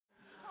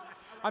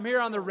I'm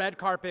here on the red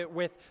carpet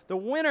with the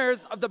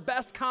winners of the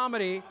best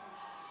comedy,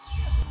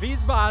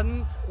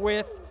 Wiesbaden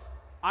with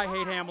I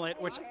Hate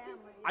Hamlet, which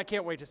I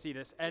can't wait to see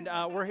this. And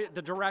we're here,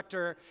 the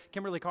director,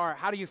 Kimberly Carr.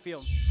 How do you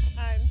feel?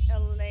 I'm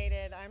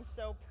elated. I'm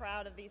so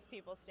proud of these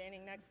people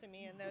standing next to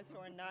me and those who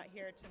are not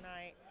here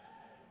tonight.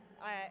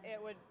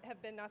 It would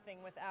have been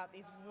nothing without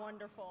these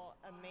wonderful,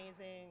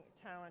 amazing,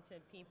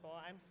 talented people.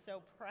 I'm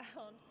so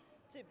proud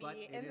to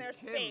be in their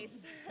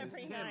space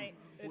every night.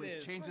 Who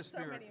has changed the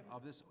spirit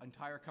of this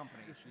entire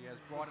company. She has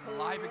brought it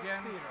alive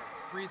again,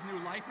 breathed new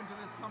life into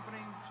this company.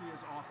 She is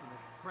awesome.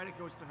 Credit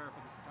goes to her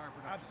for this entire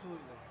production.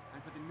 Absolutely.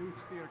 And for the new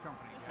theater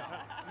company.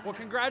 Well,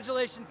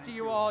 congratulations to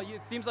you all.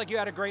 It seems like you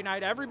had a great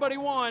night. Everybody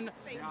won.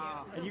 Thank you.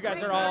 And you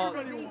guys are all...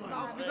 Everybody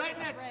won.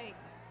 Great.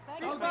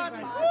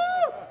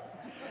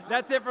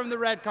 That's it from the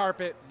red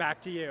carpet.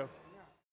 Back to you.